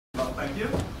Thank you.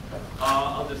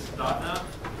 I'll just start now.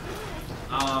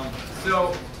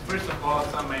 So, first of all,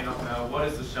 some may not know, what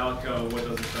is the shellcode? What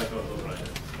does the shellcode look like?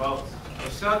 Well, the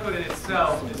shellcode in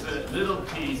itself is a little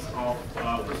piece of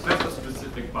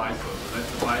processor-specific bytecode. So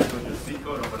that's the bytecode, your C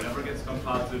code, or whatever gets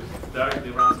compiled to, directly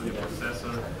runs on your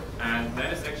processor. And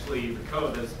that is actually the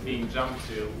code that's being jumped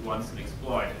to once an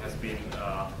exploit has been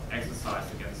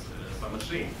exercised against some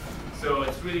machine. So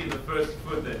it's really the first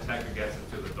foot the attacker gets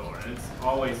into the door. And it's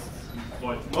always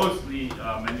employed mostly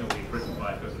manually written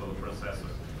bytecode for the processor.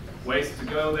 Ways to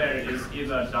go there is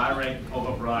either direct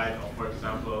override of, for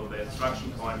example, the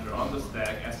instruction pointer on the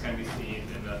stack, as can be seen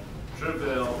in the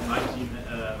trivial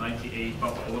 1998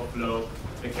 buffer overflow.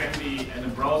 It can be, in a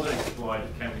browser exploit,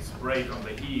 it can be sprayed on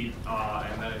the heap,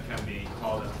 and then it can be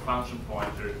called as a function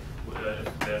pointer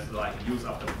if there's like a use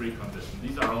after precondition.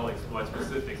 These are all exploit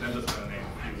specifics. I'm just going to name a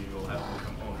few. You will have to do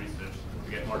some own research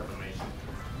to get more information.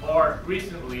 Or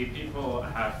recently, people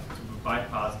have to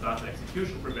bypass data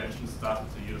execution prevention, started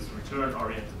to use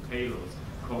return-oriented payloads,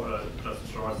 just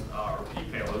short ROP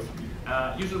payloads.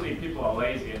 Usually people are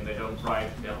lazy and they don't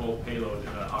write their whole payload in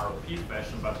an ROP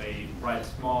fashion, but they write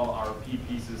small ROP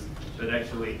pieces that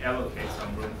actually allocate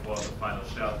some room for the final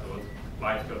shellcode,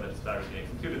 bytecode that's directly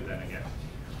executed then again.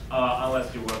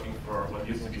 Unless you're working for what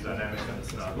used to be dynamic and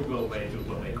Google, they do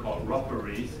what they call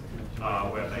robberies,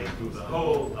 where they do the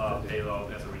whole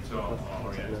payload as a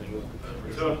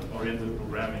return-oriented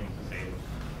programming payload.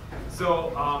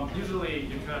 So usually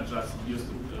you cannot just use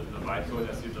the bytecode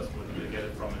as you just would get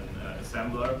it from an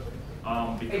assembler.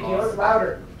 Because hey, Georg,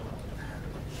 louder.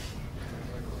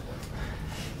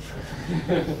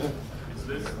 Is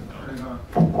this? No.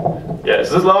 Yeah, is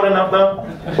this loud enough now?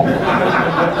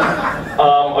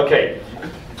 Okay.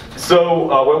 So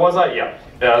where was I? Yeah.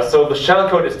 So the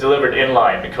shellcode is delivered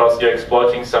inline because you're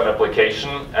exploiting some application,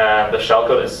 and the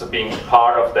shellcode is being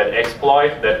part of that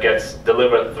exploit that gets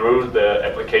delivered through the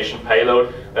application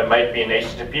payload. That might be an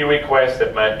HTTP request,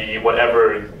 that might be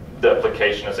whatever the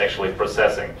application is actually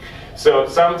processing. So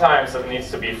sometimes it needs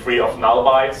to be free of null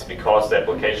bytes because the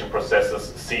application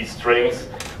processes C strings,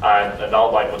 and a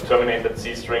null byte will terminate that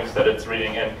C strings that it's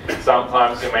reading in.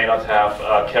 Sometimes you may not have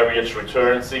carriage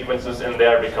return sequences in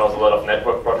there because a lot of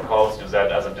network protocols use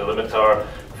that as a delimiter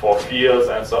for fields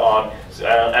and so on.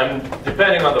 And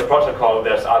depending on the protocol,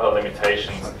 there's other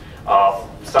limitations.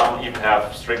 Some even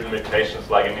have strict limitations,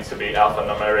 like it needs to be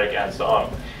alphanumeric and so on.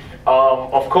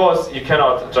 Of course, you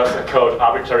cannot just encode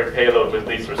arbitrary payload with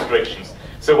these restrictions.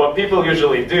 So what people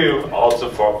usually do,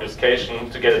 also for obfuscation,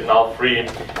 to get it null-free,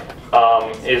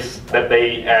 is that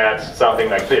they add something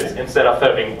like this. Instead of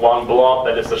having one blob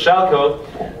that is the shellcode,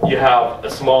 you have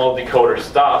a small decoder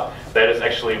stub that is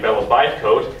actually valid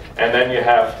bytecode, and then you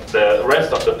have the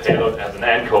rest of the payload as an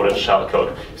encoded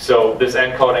shellcode. So this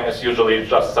encoding is usually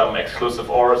just some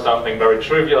exclusive OR or something very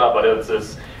trivial, but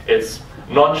it's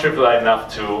non-trivial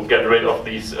enough to get rid of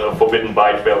these forbidden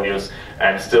byte values,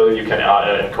 and still you can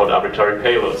encode arbitrary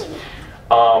payloads.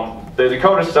 The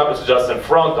decoder stub is just in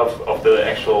front of the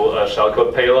actual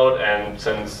shellcode payload, and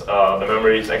since the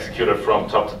memory is executed from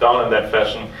top to down in that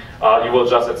fashion, you will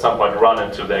just at some point run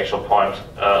into the actual point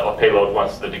of payload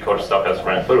once the decoder stub has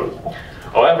ran through.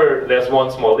 However, there's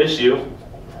one small issue,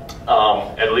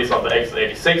 at least on the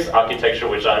x86 architecture,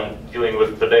 which I'm dealing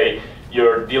with today.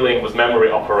 You're dealing with memory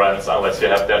operands unless you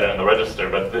have data in the register,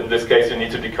 but in this case you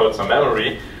need to decode some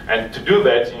memory, and to do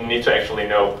that you need to actually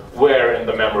know where in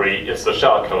the memory is the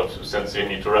shellcode, since you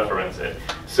need to reference it.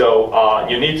 So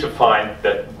you need to find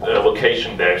that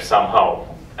location there somehow.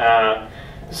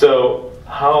 So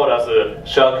how does a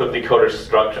shellcode decoder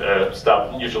structure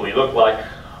stub usually look like?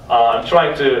 I'm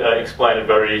trying to explain it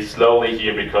very slowly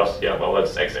here because, yeah, well,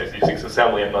 it's x86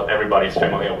 assembly and not everybody's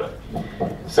familiar with.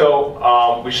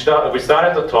 So we start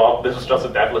at the top. This is just a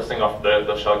dead listing of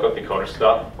the shellcode decoder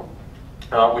stub.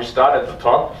 We start at the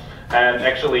top, and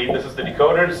actually this is the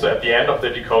decoder. So at the end of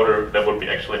the decoder, that would be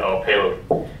actually our payload.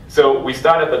 So we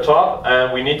start at the top,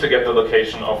 and we need to get the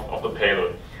location of the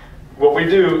payload. What we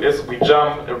do is we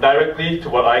jump directly to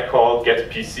what I call get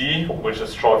PC, which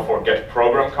is short for get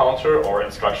program counter or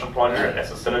instruction pointer as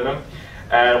a synonym.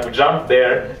 And we jump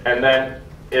there and then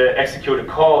execute a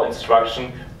call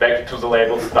instruction back to the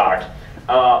label start.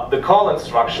 The call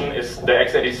instruction is the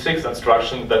x86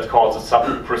 instruction that calls a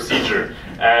sub-procedure.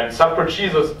 And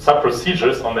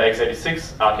sub-procedures on the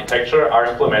x86 architecture are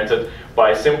implemented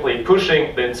by simply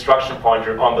pushing the instruction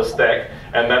pointer on the stack,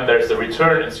 and then there's the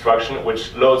return instruction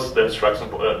which loads the instruction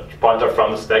pointer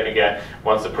from the stack again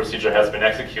once the procedure has been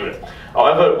executed.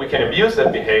 However, we can abuse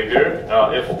that behavior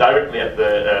if directly at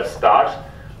the start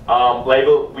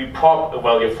label, we pop a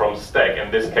value from stack,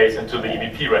 in this case into the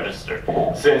EBP register.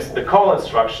 Since the call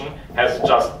instruction has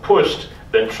just pushed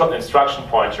the instruction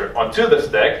pointer onto the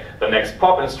stack, the next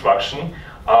pop instruction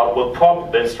will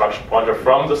pop the instruction pointer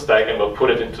from the stack and will put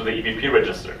it into the EBP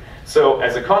register. So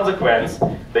as a consequence,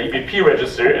 the EBP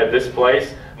register at this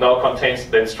place now contains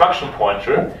the instruction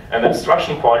pointer, and the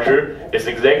instruction pointer is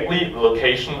exactly the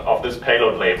location of this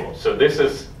payload label. So this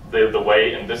is the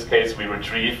way, in this case, we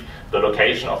retrieve the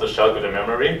location of the shellcode in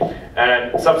memory,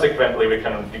 and subsequently we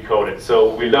can decode it.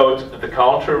 So we load the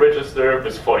counter register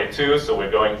with 42, so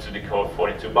we're going to decode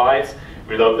 42 bytes.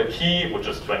 We load the key, which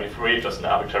is 23, just an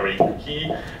arbitrary key,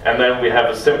 and then we have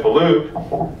a simple loop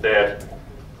that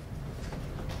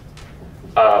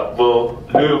will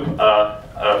loop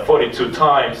 42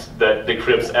 times, that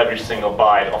decrypts every single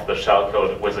byte of the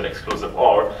shellcode with an exclusive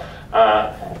OR.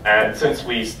 And since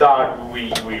we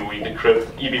decrypt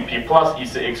EBP plus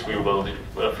ECX, we will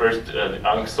first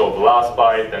unstore the last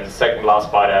byte, then the second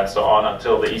last byte, and so on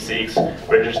until the ECX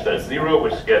register is 0,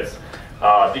 which gets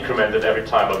decremented every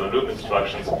time of the loop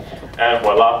instructions. And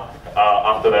voila,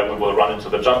 after that we will run into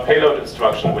the jump payload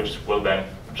instruction, which will then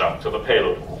jump to the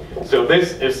payload. So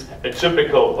this is a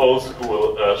typical old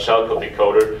school shellcode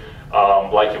decoder,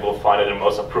 like you will find it in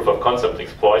most of proof of concept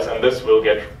exploits, and this will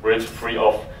get rid free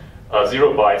of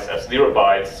 0 bytes, as 0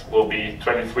 bytes will be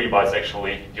 23 bytes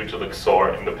actually due to the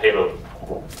XOR in the payload.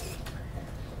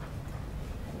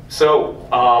 So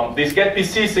these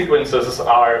getPC sequences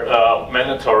are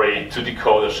mandatory to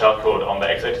decode a shellcode on the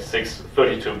x86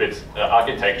 32-bit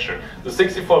architecture. The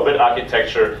 64-bit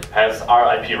architecture has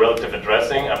RIP relative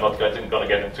addressing. I'm not going to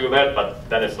get into that, but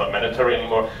then it's not mandatory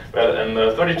anymore. But in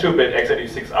the 32-bit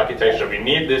x86 architecture, we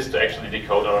need this to actually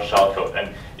decode our shellcode,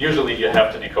 and usually you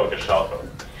have to decode your shellcode.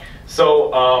 So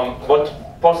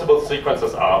what possible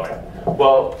sequences are there?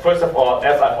 Well, first of all,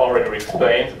 as I've already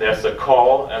explained, there's a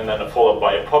call and then followed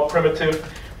by a pop primitive,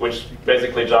 which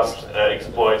basically just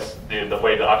exploits the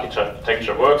way the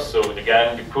architecture works. So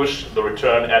again, you push the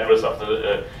return address of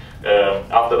the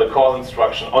after the call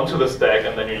instruction onto the stack,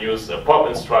 and then you use a pop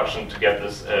instruction to get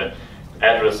this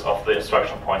address of the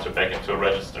instruction pointer back into a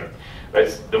register.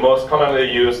 That's the most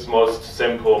commonly used, most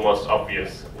simple, most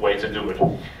obvious way to do it.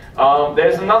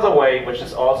 There's another way, which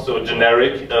is also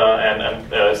generic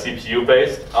and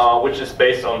CPU-based, which is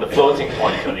based on the floating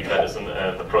point unit that is in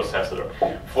the processor.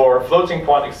 For floating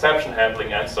point exception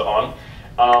handling and so on,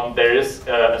 there is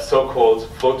a so-called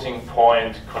floating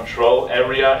point control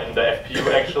area in the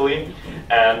FPU actually,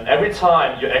 and every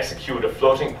time you execute a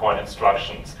floating point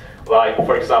instructions, like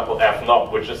for example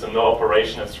fnop, which is a no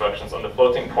operation instructions on the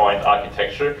floating point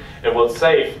architecture, it will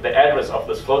save the address of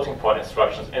this floating point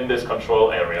instructions in this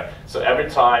control area. So every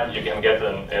time you can get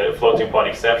a floating point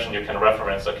exception, you can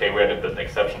reference, okay, where did this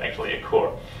exception actually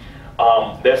occur?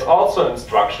 There's also an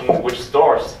instruction which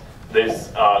stores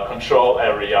this control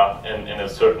area in a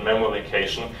certain memory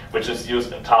location, which is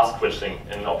used in task switching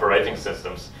in operating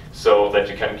systems, so that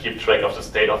you can keep track of the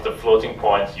state of the floating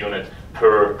point unit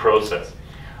per process.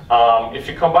 If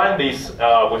you combine these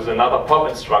with another pop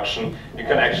instruction, you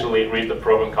can actually read the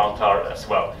program counter as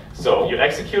well. So you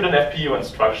execute an FPU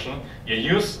instruction, you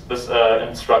use this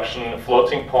instruction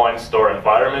floating point store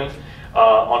environment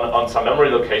on some memory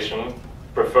location,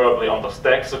 preferably on the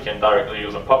stack, so you can directly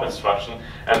use a pop instruction.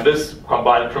 And this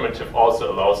combined primitive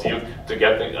also allows you to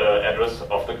get the address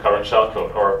of the current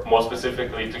shellcode, or more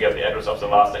specifically to get the address of the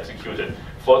last executed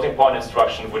floating point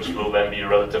instruction, which will then be a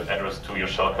relative address to your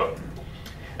shellcode.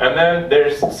 And then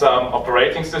there's some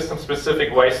operating system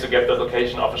specific ways to get the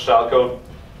location of a shellcode.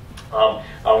 I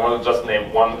want to just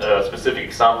name one specific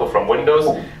example from Windows,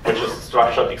 which is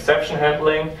structured exception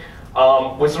handling.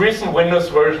 With recent Windows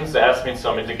versions, there has been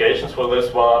some mitigations for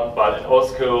this one, but in old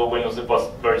school Windows it was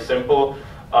very simple.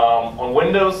 On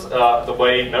Windows, the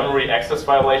way memory access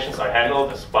violations are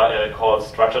handled is called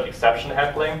structured exception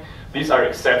handling. These are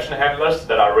exception handlers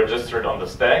that are registered on the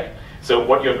stack. So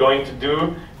what you're going to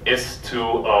do is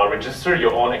to register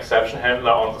your own exception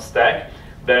handler on the stack,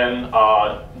 then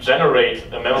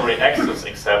generate a memory access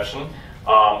exception.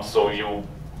 So you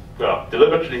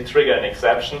deliberately trigger an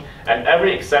exception, and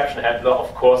every exception handler,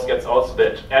 of course, gets also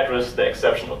the address the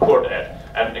exception occurred at.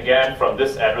 And again, from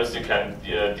this address, you can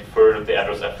defer the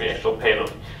address of the actual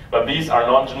payload. But these are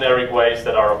non-generic ways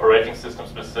that are operating system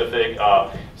specific.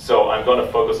 So I'm going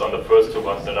to focus on the first two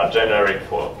ones that are generic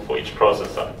for each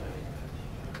processor.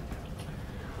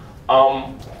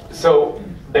 So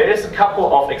there is a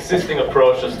couple of existing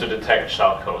approaches to detect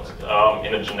shellcode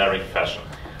in a generic fashion.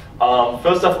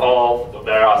 First of all,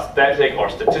 there are static or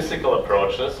statistical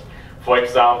approaches. For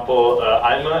example,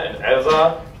 ALMA and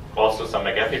ELSA also some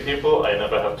McAfee people I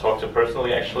never have talked to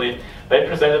personally actually, they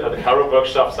presented at the Caro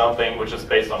workshop something which is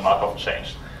based on Markov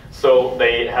chains. So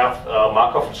they have a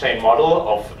Markov chain model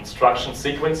of instruction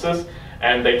sequences,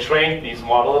 and they trained these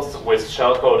models with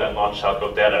shellcode and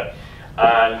non-shellcode data.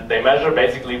 And they measure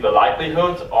basically the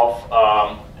likelihood of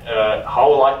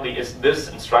how likely is this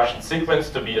instruction sequence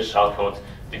to be a shellcode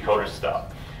decoder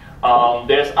stub.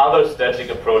 There's other static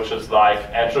approaches like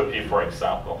entropy, for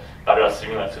example, that are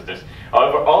similar to this.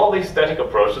 However, all these static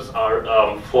approaches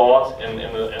are flawed in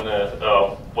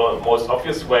the most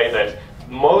obvious way that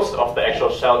most of the actual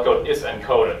shellcode is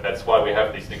encoded. That's why we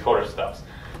have these decoder stubs.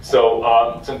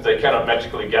 So since they cannot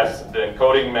magically guess the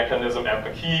encoding mechanism and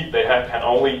the key, they can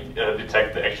only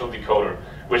detect the actual decoder,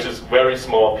 which is a very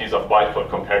small piece of bytecode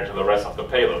compared to the rest of the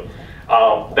payload.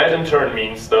 That in turn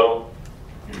means, though,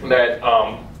 that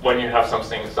when you have some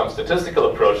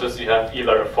statistical approaches, you have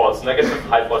either a false negative,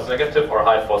 high false negative, or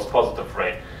high false positive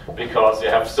rate, because you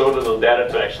have so little data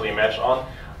to actually match on.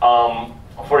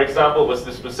 For example, with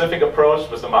the specific approach,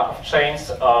 with the Markov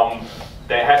chains,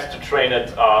 they had to train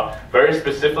it very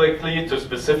specifically to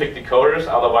specific decoders,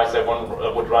 otherwise they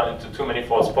would run into too many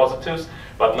false positives.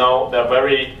 But now they're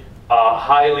very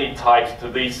highly tied to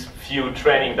these few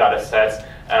training data sets,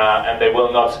 and they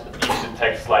will not even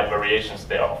detect slight variations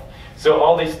thereof. So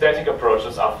all these static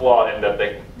approaches are flawed in that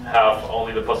they have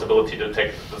only the possibility to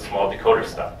detect the small decoder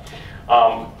stuff.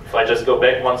 If I just go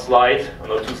back one slide,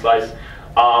 no, 2 slides,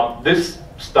 this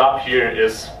stub here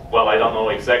is, well, I don't know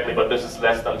exactly, but this is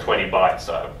less than 20 bytes,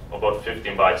 about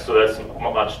 15 bytes, so there's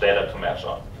not much data to match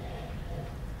on.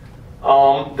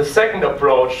 The second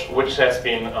approach, which has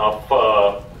been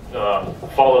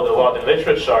followed a lot in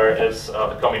literature, is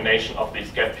the combination of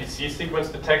these getPC sequence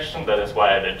detection. That is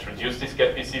why I introduced these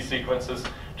getPC sequences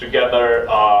together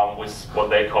with what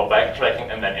they call backtracking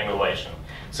and then emulation.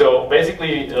 So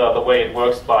basically, the way it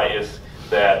works is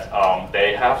that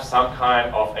they have some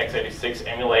kind of x86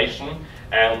 emulation,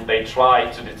 and they try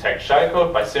to detect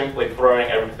shellcode by simply throwing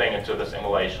everything into this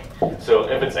emulation. So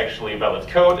if it's actually valid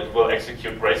code, it will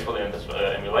execute gracefully in this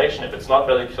emulation. If it's not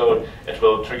valid code, it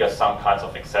will trigger some kinds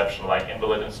of exception, like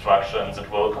invalid instructions. It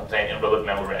will contain invalid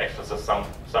memory accesses,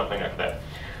 something like that.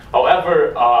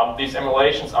 However, these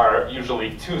emulations are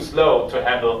usually too slow to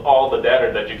handle all the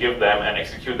data that you give them and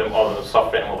execute them all in the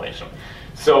software emulation.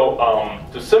 So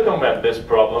to circumvent this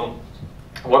problem,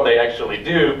 what they actually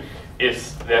do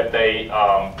is that they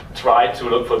try to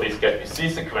look for these getPC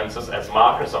sequences as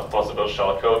markers of possible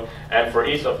shellcode, and for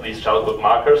each of these shellcode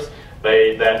markers,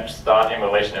 they then start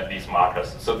emulation at these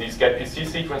markers. So these getPC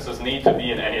sequences need to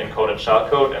be in any encoded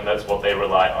shellcode, and that's what they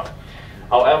rely on.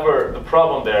 However, the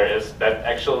problem there is that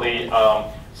actually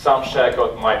some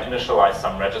shellcode might initialize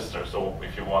some registers, so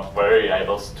if you want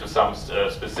variables to some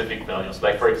specific values,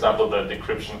 like for example the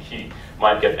decryption key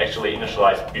might get actually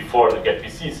initialized before the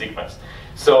getPC sequence.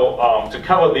 So to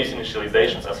cover these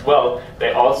initializations as well,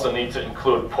 they also need to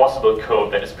include possible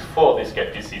code that is before these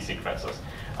getPC sequences.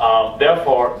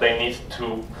 Therefore, they need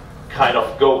to kind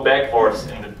of go backwards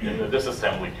in the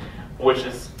disassembly, which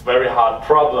is a very hard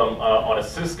problem on a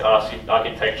CISC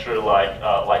architecture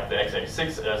like the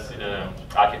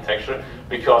x86 architecture,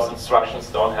 because instructions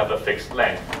don't have a fixed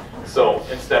length. So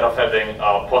instead of having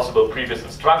possible previous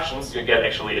instructions, you get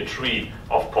actually a tree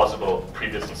of possible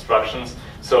previous instructions.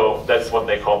 So that's what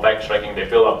they call backtracking. They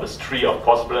build up this tree of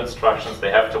possible instructions.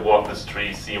 They have to walk this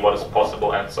tree, see what is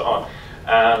possible, and so on.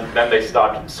 And then they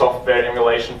start software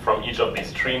emulation from each of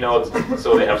these tree nodes,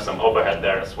 so they have some overhead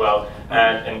there as well.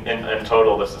 And in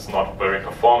total, this is not very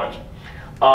performant.